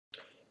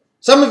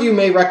Some of you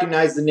may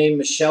recognize the name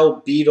Michelle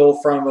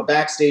Beadle from a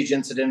backstage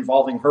incident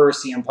involving her,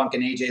 CM Punk,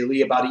 and AJ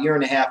Lee about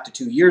 1.5 to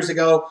 2 years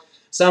ago.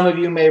 Some of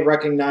you may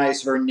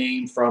recognize her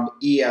name from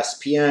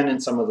ESPN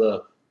and some of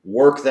the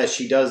work that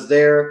she does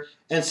there.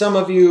 And some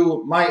of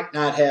you might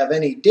not have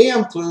any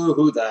damn clue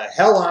who the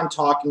hell I'm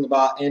talking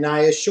about, and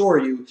I assure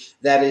you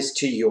that is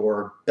to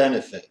your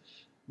benefit.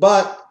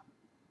 But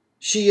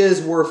she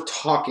is worth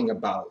talking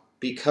about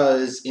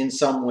because in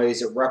some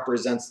ways it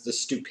represents the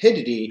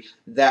stupidity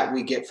that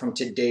we get from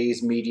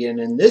today's media, and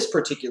in this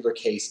particular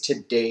case,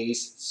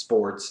 today's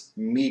sports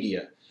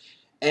media.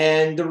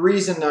 And the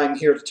reason I'm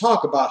here to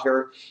talk about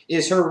her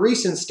is her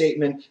recent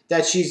statement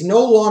that she's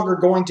no longer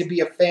going to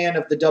be a fan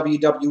of the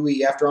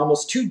WWE after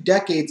almost 2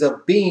 decades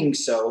of being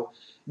so,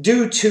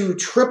 due to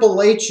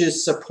Triple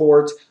H's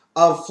support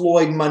of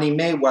Floyd Money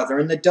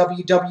Mayweather and the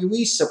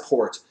WWE's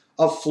support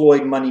of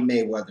Floyd Money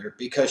Mayweather,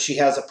 because she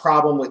has a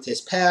problem with his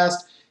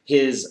past,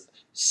 his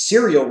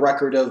serial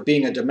record of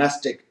being a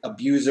domestic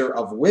abuser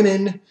of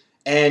women,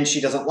 and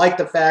she doesn't like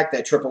the fact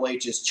that Triple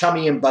H is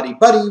chummy and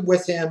buddy-buddy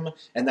with him,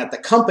 and that the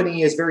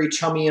company is very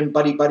chummy and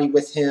buddy-buddy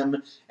with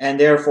him, and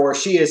therefore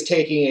she is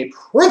taking a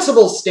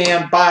principled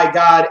stand by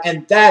God,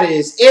 and that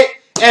is it,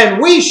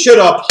 and we should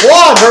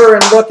applaud her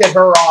and look at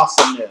her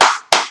awesomeness.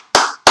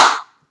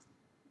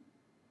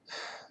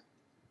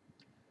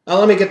 Now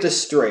let me get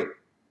this straight.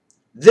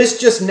 This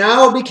just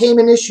now became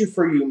an issue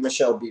for you,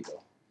 Michelle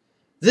Beadle.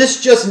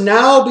 This just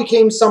now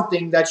became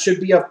something that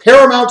should be of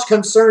paramount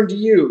concern to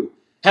you,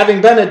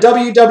 having been a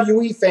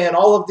WWE fan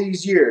all of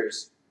these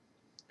years.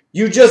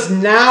 You just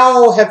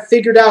now have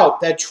figured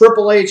out that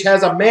Triple H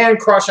has a man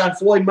crush on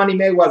Floyd Money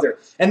Mayweather,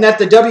 and that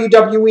the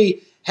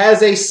WWE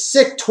has a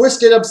sick,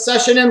 twisted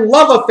obsession and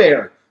love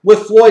affair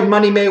with Floyd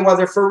Money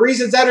Mayweather for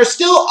reasons that are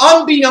still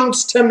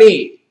unbeknownst to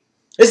me.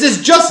 This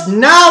is just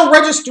now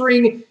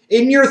registering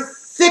in your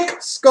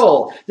thick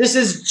skull. This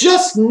is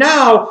just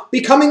now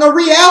becoming a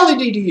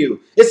reality to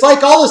you. It's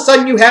like all of a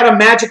sudden you had a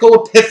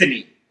magical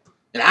epiphany.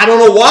 And I don't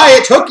know why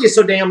it took you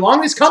so damn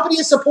long. This company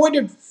has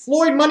supported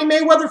Floyd Money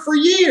Mayweather for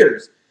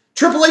years.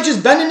 Triple H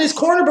has been in his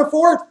corner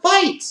before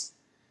fights.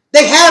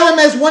 They had him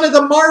as one of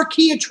the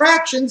marquee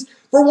attractions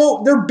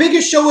for their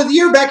biggest show of the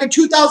year back in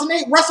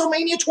 2008,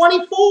 WrestleMania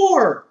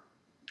 24.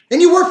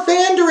 And you were a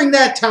fan during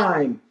that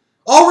time,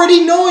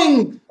 already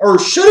knowing, or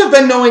should have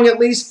been knowing at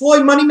least,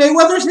 Floyd Money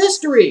Mayweather's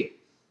history.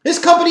 This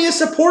company has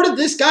supported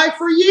this guy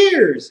for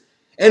years.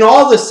 And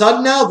all of a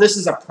sudden now this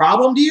is a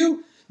problem to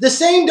you? The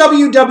same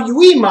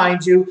WWE,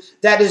 mind you,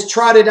 that has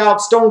trotted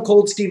out Stone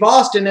Cold Steve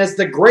Austin as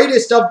the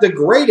greatest of the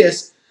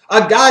greatest,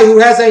 a guy who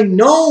has a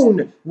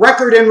known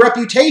record and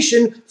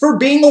reputation for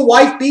being a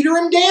wife beater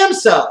and damn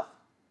self.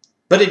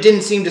 But it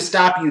didn't seem to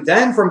stop you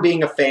then from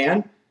being a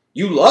fan.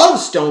 You love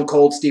Stone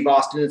Cold Steve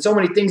Austin and so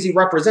many things he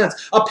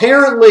represents.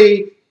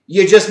 Apparently,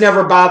 you just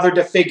never bothered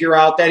to figure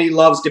out that he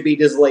loves to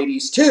beat his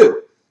ladies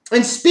too.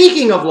 And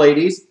speaking of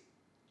ladies,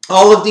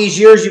 all of these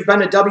years you've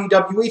been a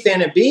WWE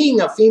fan and being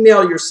a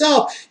female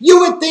yourself, you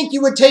would think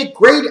you would take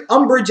great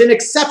umbrage and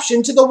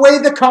exception to the way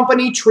the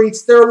company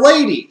treats their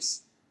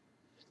ladies.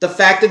 The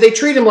fact that they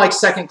treat them like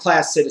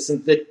second-class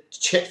citizens, the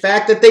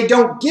fact that they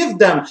don't give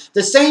them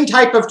the same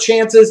type of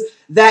chances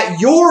that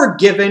you're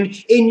given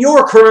in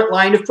your current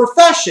line of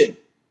profession.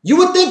 You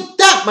would think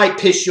that might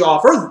piss you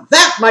off, or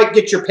that might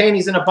get your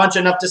panties in a bunch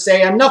enough to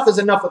say enough is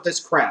enough with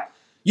this crap.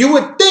 You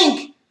would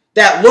think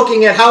that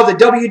looking at how the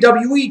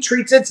WWE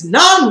treats its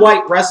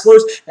non-white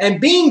wrestlers and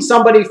being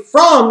somebody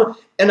from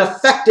an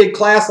affected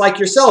class like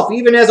yourself,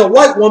 even as a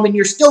white woman,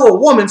 you're still a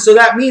woman, so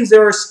that means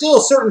there are still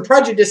certain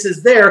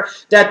prejudices there,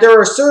 that there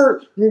are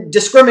certain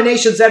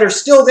discriminations that are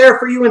still there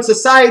for you in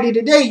society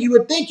today. You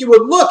would think you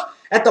would look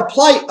at the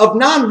plight of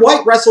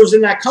non-white wrestlers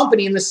in that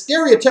company and the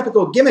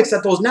stereotypical gimmicks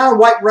that those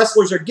non-white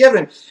wrestlers are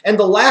given and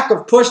the lack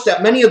of push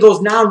that many of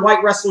those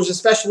non-white wrestlers,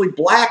 especially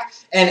black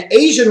and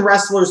Asian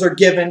wrestlers, are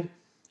given.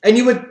 And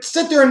you would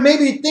sit there and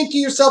maybe think to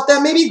yourself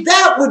that maybe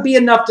that would be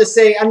enough to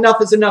say enough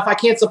is enough. I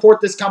can't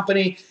support this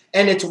company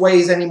and its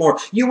ways anymore.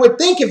 You would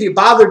think if you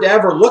bothered to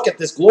ever look at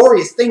this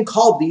glorious thing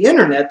called the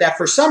internet that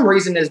for some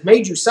reason has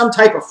made you some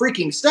type of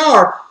freaking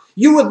star,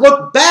 you would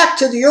look back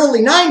to the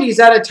early 90s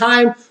at a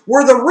time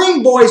where the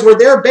ring boys were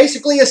there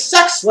basically as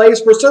sex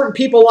slaves for certain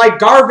people like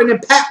Garvin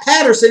and Pat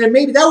Patterson, and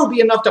maybe that would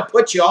be enough to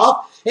put you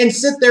off and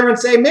sit there and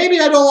say,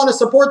 maybe I don't want to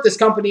support this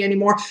company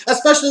anymore,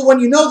 especially when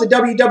you know the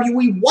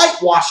WWE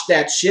whitewashed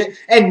that shit,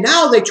 and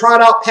now they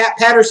trot out Pat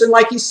Patterson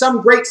like he's some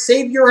great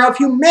savior of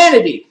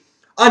humanity.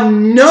 A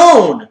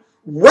known,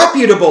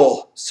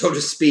 reputable, so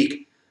to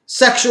speak,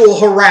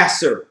 sexual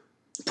harasser,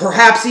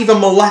 perhaps even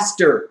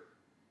molester.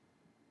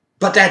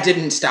 But that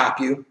didn't stop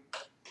you.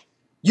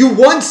 You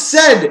once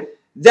said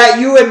that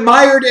you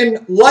admired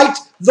and liked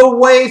the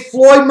way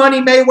Floyd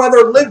Money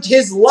Mayweather lived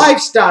his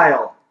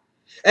lifestyle.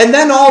 And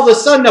then all of a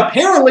sudden,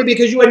 apparently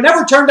because you had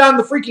never turned on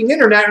the freaking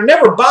internet or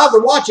never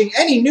bothered watching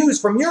any news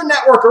from your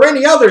network or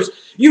any others,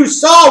 you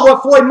saw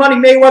what Floyd Money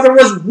Mayweather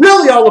was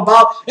really all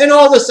about, and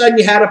all of a sudden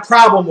you had a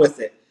problem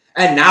with it.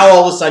 And now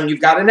all of a sudden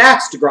you've got an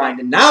axe to grind,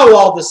 and now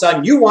all of a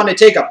sudden you want to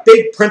take a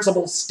big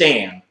principled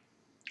stand.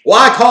 Well,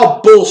 I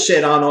call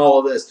bullshit on all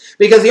of this.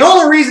 Because the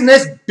only reason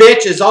this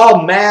bitch is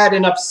all mad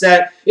and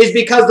upset is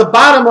because the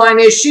bottom line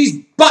is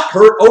she's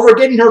butthurt over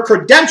getting her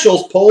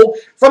credentials pulled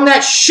from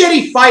that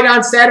shitty fight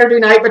on Saturday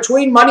night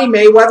between Money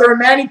Mayweather and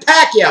Manny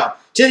Pacquiao.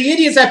 To the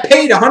idiots that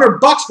paid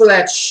 $100 for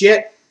that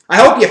shit, I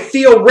hope you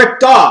feel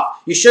ripped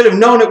off. You should have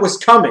known it was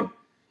coming.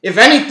 If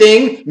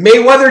anything,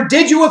 Mayweather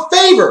did you a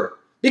favor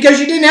because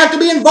you didn't have to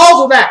be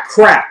involved with that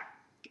crap.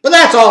 But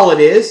that's all it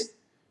is.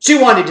 She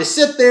wanted to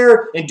sit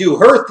there and do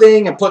her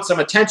thing and put some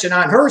attention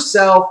on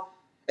herself,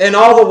 and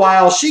all the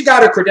while she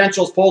got her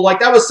credentials pulled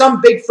like that was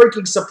some big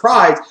freaking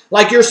surprise.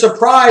 Like you're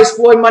surprised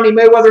Floyd Money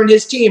Mayweather and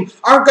his team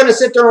aren't going to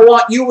sit there and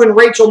want you and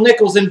Rachel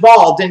Nichols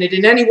involved in it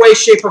in any way,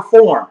 shape, or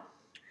form.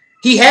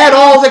 He had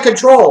all the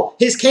control.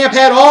 His camp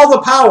had all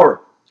the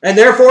power. And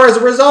therefore, as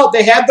a result,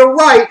 they had the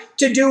right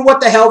to do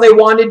what the hell they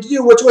wanted to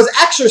do, which was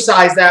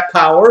exercise that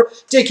power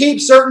to keep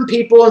certain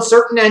people and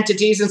certain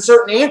entities and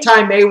certain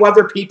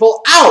anti-Mayweather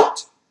people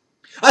out.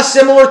 A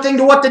similar thing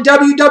to what the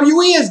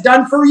WWE has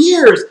done for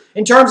years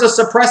in terms of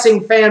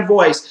suppressing fan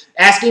voice,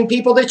 asking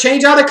people to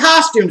change out of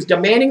costumes,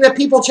 demanding that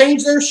people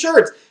change their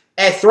shirts,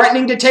 and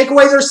threatening to take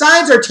away their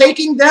signs or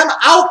taking them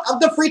out of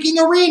the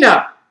freaking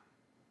arena.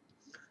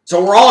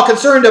 So we're all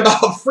concerned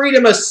about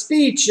freedom of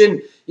speech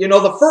and,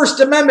 the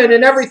First Amendment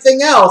and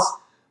everything else.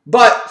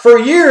 But for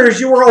years,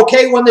 you were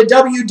okay when the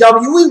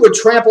WWE would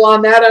trample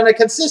on that on a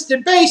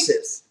consistent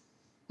basis.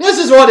 This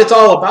is what it's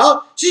all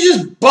about. She's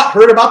just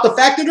butthurt about the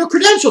fact that her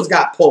credentials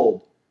got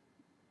pulled.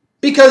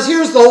 Because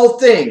here's the whole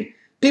thing.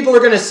 People are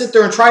going to sit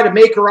there and try to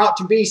make her out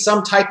to be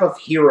some type of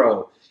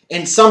hero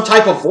and some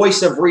type of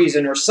voice of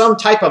reason or some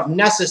type of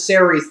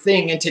necessary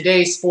thing in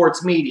today's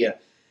sports media.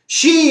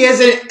 She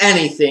isn't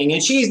anything,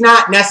 and she's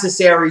not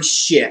necessary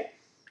shit.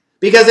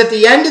 Because at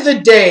the end of the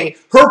day,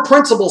 her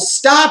principles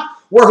stop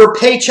where her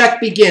paycheck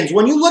begins.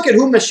 When you look at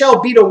who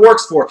Michelle Beadle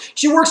works for,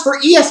 she works for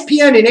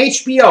ESPN and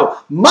HBO.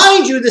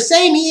 Mind you, the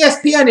same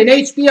ESPN and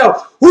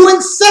HBO who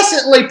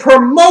incessantly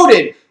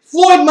promoted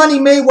Floyd Money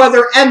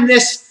Mayweather and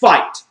this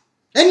fight.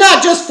 And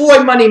not just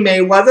Floyd Money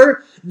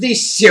Mayweather, the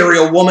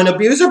serial woman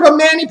abuser, but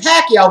Manny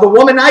Pacquiao, the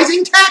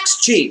womanizing tax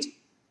cheat.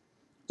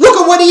 Look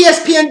at what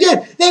ESPN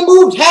did. They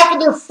moved half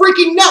of their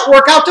freaking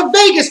network out to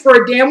Vegas for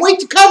a damn week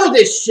to cover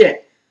this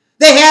shit.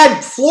 They had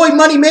Floyd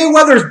Money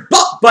Mayweather's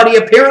butt buddy,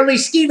 apparently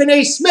Stephen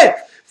A. Smith,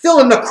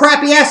 filling the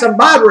crappy-ass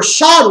Ahmad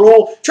Rashad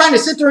role, trying to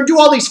sit there and do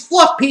all these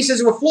fluff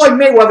pieces with Floyd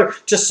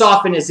Mayweather to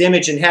soften his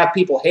image and have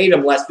people hate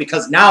him less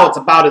because now it's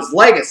about his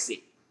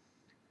legacy.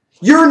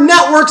 Your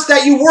networks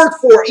that you work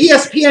for,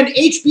 ESPN,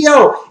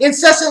 HBO,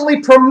 incessantly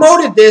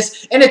promoted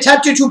this and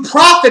attempted to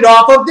profit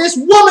off of this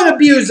woman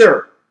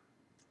abuser.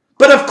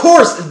 But of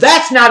course,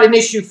 that's not an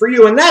issue for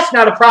you, and that's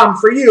not a problem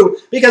for you,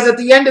 because at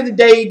the end of the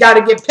day, you got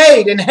to get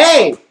paid. And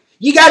hey,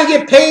 you got to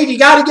get paid, you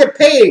got to get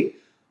paid.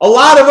 A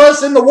lot of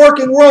us in the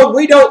working world,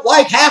 we don't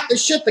like half the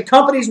shit the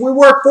companies we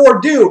work for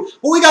do.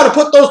 But we got to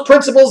put those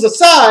principles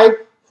aside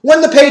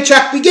when the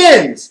paycheck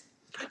begins.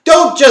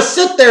 Don't just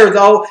sit there,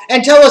 though,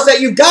 and tell us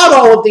that you've got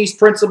all of these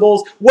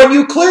principles when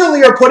you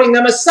clearly are putting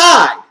them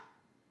aside.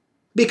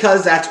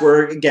 Because that's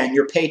where, again,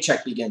 your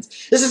paycheck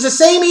begins. This is the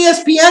same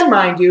ESPN,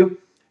 mind you,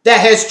 that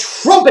has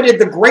trumpeted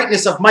the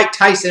greatness of Mike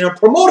Tyson and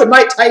promoted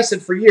Mike Tyson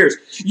for years.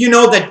 You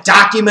know, the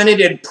documented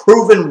and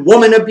proven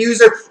woman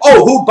abuser,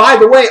 who, by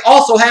the way,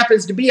 also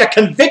happens to be a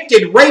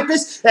convicted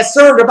rapist that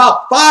served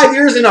about 5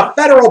 years in a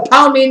federal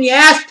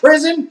pound-in-the-ass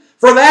prison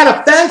for that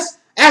offense.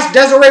 Ask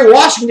Desiree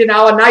Washington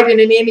how a night in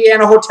an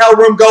Indiana hotel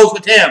room goes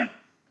with him.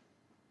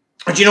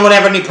 But you don't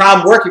have any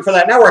problem working for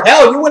that network.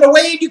 Hell, you went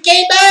away and you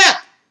came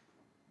back.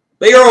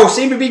 But you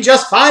seem to be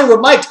just fine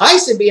with Mike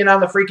Tyson being on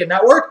the freaking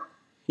network.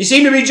 You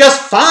seem to be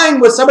just fine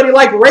with somebody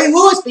like Ray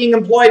Lewis being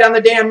employed on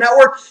the damn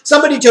network.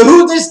 Somebody to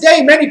who this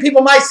day, many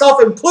people,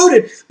 myself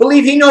included,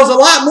 believe he knows a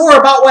lot more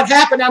about what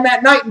happened on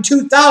that night in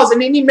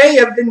 2000, and he may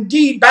have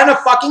indeed been a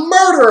fucking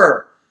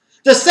murderer.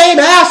 The same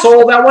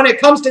asshole that when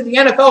it comes to the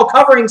NFL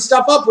covering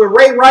stuff up with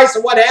Ray Rice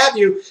and what have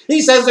you,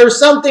 he says there's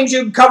some things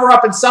you can cover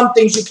up and some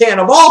things you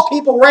can't. Of all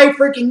people, Ray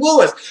freaking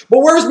Lewis. But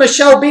where's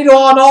Michelle Beadle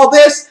on all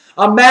this?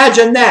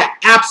 Imagine that.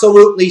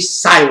 Absolutely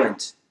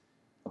silent.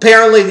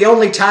 Apparently, the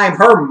only time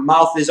her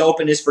mouth is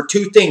open is for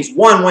two things.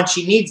 One, when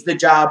she needs the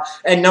job,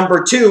 and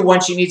number two, when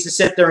she needs to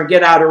sit there and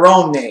get out her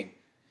own name.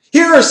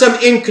 Here are some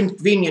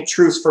inconvenient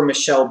truths for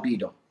Michelle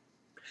Beadle.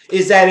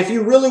 Is that if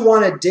you really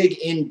want to dig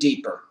in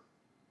deeper,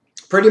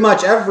 pretty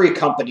much every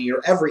company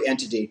or every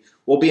entity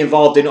will be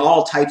involved in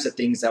all types of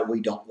things that we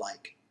don't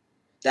like.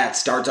 That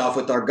starts off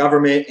with our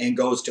government and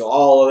goes to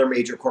all other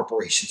major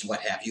corporations,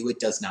 what have you.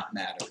 It does not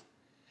matter.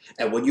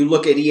 And when you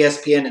look at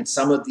ESPN and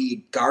some of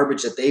the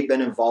garbage that they've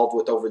been involved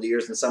with over the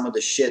years and some of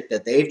the shit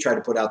that they've tried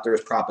to put out there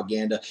as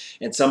propaganda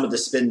and some of the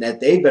spin that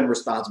they've been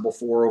responsible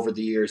for over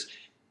the years,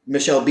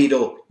 Michelle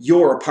Beadle,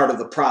 you're a part of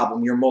the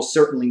problem. You're most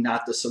certainly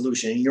not the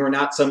solution. You're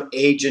not some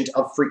agent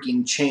of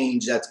freaking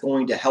change that's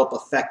going to help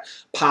affect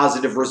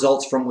positive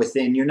results from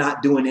within. You're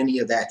not doing any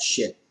of that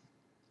shit.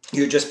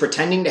 You're just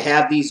pretending to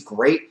have these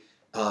great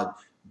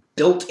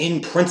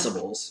built-in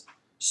principles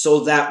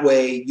so that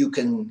way you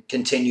can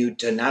continue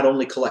to not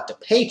only collect a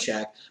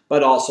paycheck,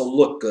 but also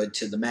look good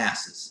to the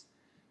masses.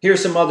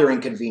 Here's some other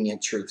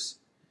inconvenient truths.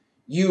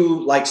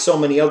 You, like so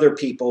many other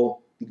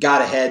people,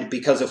 got ahead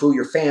because of who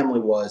your family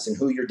was and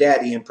who your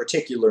daddy in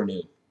particular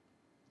knew.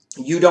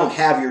 You don't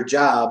have your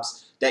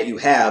jobs that you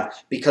have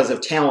because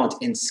of talent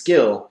and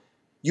skill.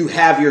 You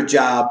have your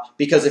job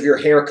because of your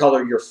hair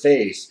color, your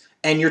face,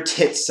 and your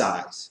tit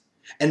size.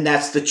 And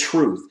that's the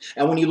truth.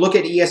 And when you look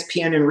at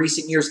ESPN in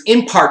recent years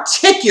in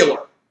particular,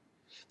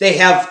 they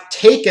have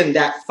taken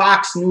that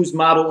Fox News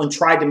model and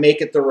tried to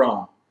make it their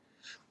own.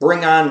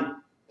 Bring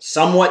on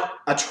somewhat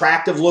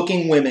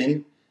attractive-looking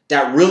women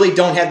that really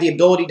don't have the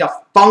ability to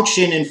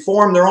function and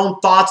form their own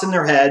thoughts in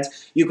their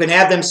heads. You can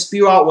have them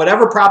spew out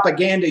whatever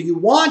propaganda you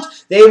want.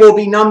 They will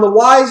be none the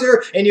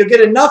wiser, and you'll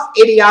get enough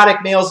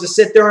idiotic males to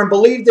sit there and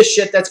believe the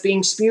shit that's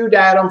being spewed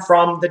at them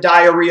from the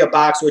diarrhea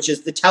box, which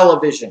is the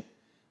television.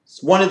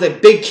 It's one of the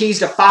big keys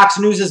to Fox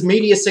News'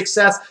 media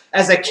success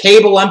as a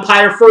cable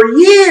empire for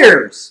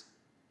years.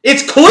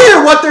 It's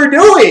clear what they're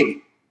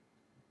doing.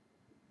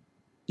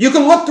 You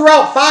can look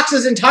throughout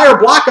Fox's entire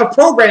block of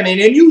programming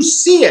and you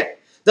see it.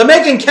 The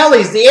Megyn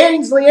Kellys, the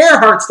Ainsley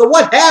Earharts, the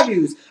what have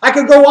yous. I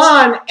could go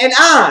on and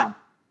on.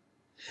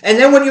 And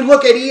then when you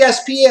look at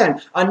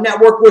ESPN, a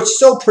network which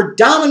so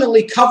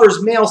predominantly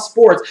covers male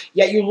sports,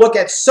 yet you look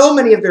at so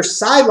many of their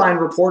sideline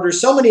reporters,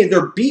 so many of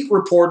their beat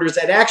reporters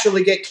that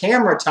actually get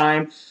camera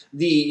time.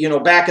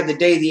 Back in the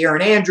day, the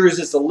Aaron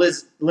Andrewses, the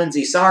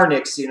Lindsay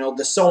Sarnicks,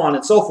 the so on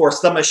and so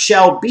forth, the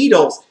Michelle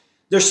Beadles.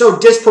 They're so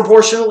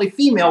disproportionately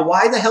female.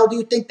 Why the hell do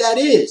you think that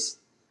is?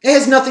 It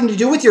has nothing to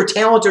do with your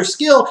talent or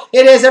skill.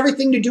 It has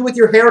everything to do with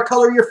your hair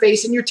color, your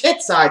face, and your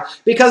tit size.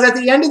 Because at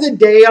the end of the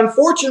day,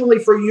 unfortunately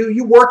for you,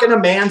 you work in a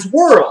man's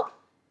world.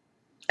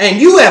 And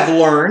you have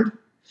learned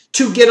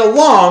to get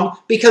along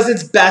because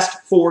it's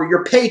best for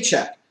your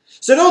paycheck.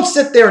 So don't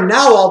sit there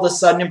now all of a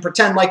sudden and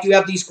pretend like you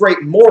have these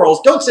great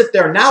morals. Don't sit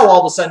there now all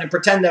of a sudden and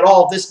pretend that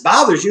all of this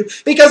bothers you,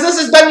 because this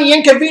has been the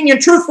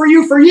inconvenient truth for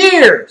you for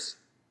years.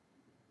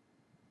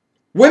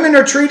 Women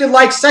are treated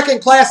like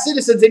second-class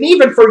citizens, and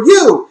even for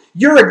you,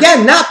 you're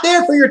again not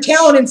there for your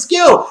talent and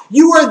skill.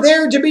 You are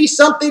there to be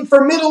something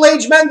for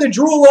middle-aged men to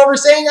drool over,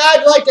 saying,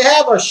 I'd like to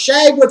have a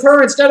shag with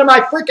her instead of my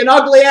freaking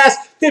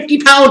ugly-ass 50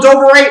 pounds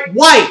overweight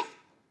wife.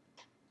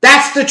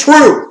 That's the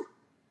truth.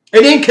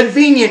 An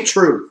inconvenient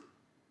truth.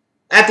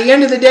 At the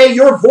end of the day,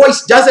 your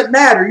voice doesn't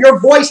matter. Your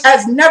voice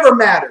has never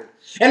mattered.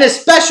 And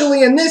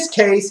especially in this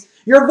case,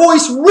 your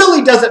voice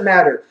really doesn't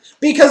matter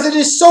because it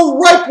is so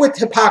ripe with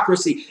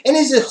hypocrisy and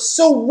it is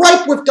so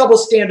ripe with double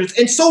standards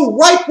and so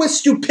ripe with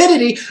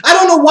stupidity. I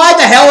don't know why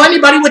the hell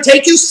anybody would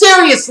take you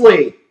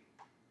seriously.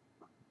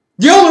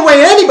 The only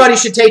way anybody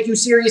should take you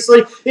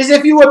seriously is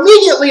if you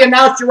immediately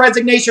announced your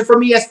resignation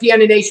from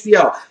ESPN and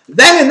HBO.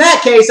 Then in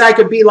that case, I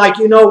could be like,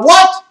 you know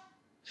what?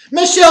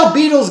 Michelle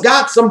Beadle's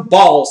got some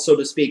balls, so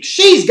to speak.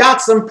 She's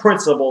got some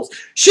principles.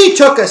 She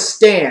took a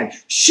stand.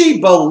 She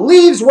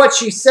believes what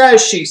she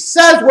says. She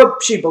says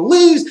what she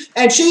believes,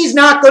 and she's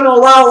not going to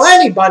allow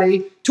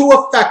anybody to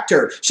affect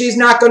her. She's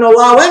not going to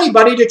allow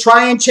anybody to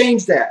try and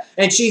change that.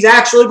 And she's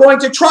actually going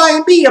to try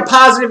and be a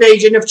positive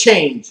agent of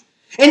change.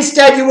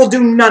 Instead, you will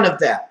do none of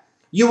that.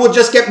 You will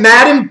just get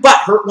mad and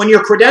butthurt when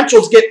your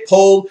credentials get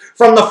pulled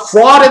from the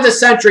fraud of the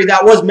century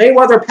that was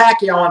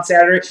Mayweather-Pacquiao on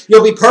Saturday.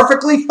 You'll be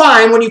perfectly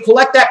fine when you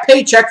collect that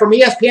paycheck from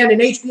ESPN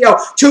and HBO,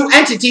 two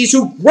entities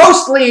who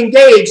grossly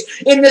engaged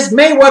in this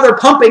Mayweather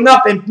pumping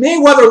up and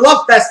Mayweather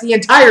love fest the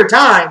entire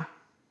time.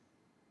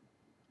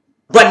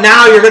 But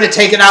now you're going to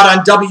take it out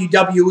on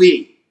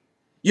WWE.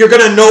 You're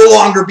going to no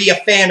longer be a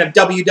fan of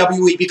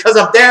WWE because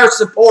of their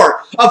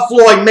support of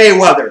Floyd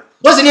Mayweather.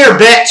 Listen here,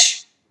 bitch.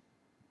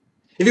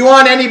 If you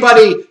want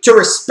anybody to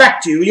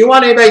respect you, you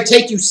want anybody to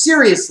take you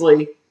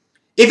seriously,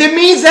 if it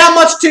means that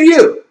much to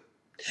you,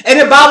 and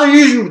it bothers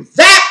you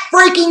that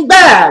freaking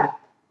bad,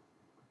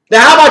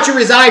 then how about you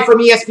resign from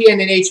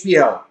ESPN and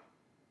HBO?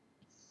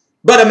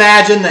 But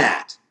imagine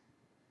that.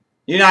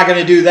 You're not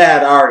going to do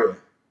that, are you?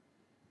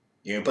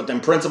 You're going to put them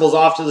principles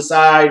off to the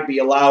side, be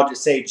allowed to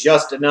say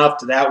just enough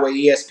to that way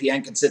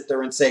ESPN can sit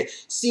there and say,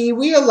 see,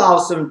 we allow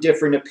some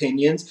different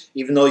opinions,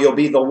 even though you'll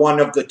be the one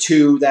of the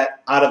two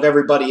that out of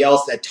everybody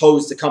else that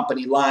toes the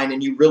company line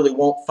and you really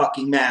won't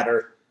fucking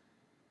matter.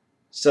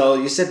 So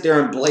you sit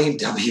there and blame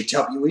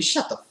WWE.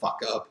 Shut the fuck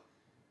up.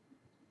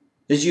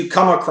 Because you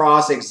come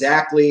across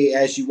exactly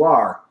as you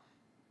are,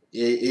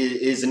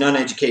 is an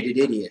uneducated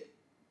idiot.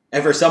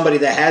 And for somebody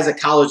that has a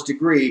college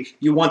degree,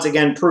 you once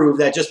again prove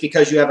that just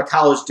because you have a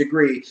college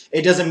degree,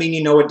 it doesn't mean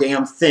you know a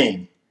damn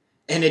thing.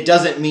 And it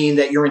doesn't mean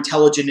that you're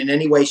intelligent in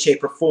any way,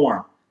 shape, or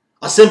form.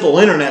 A simple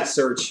internet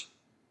search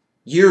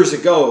years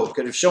ago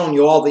could have shown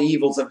you all the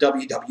evils of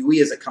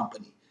WWE as a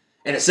company.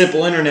 And a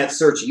simple internet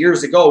search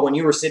years ago when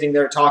you were sitting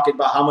there talking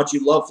about how much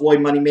you love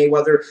Floyd Money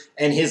Mayweather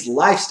and his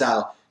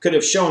lifestyle could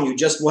have shown you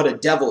just what a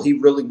devil he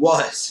really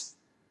was.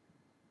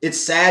 It's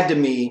sad to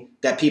me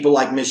that people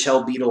like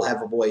Michelle Beadle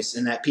have a voice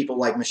and that people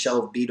like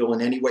Michelle Beadle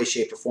in any way,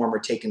 shape, or form are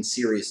taken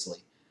seriously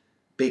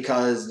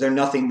because they're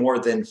nothing more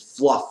than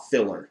fluff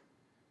filler.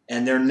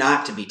 and they're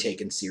not to be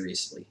taken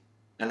seriously.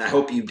 And I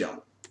hope you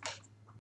don't.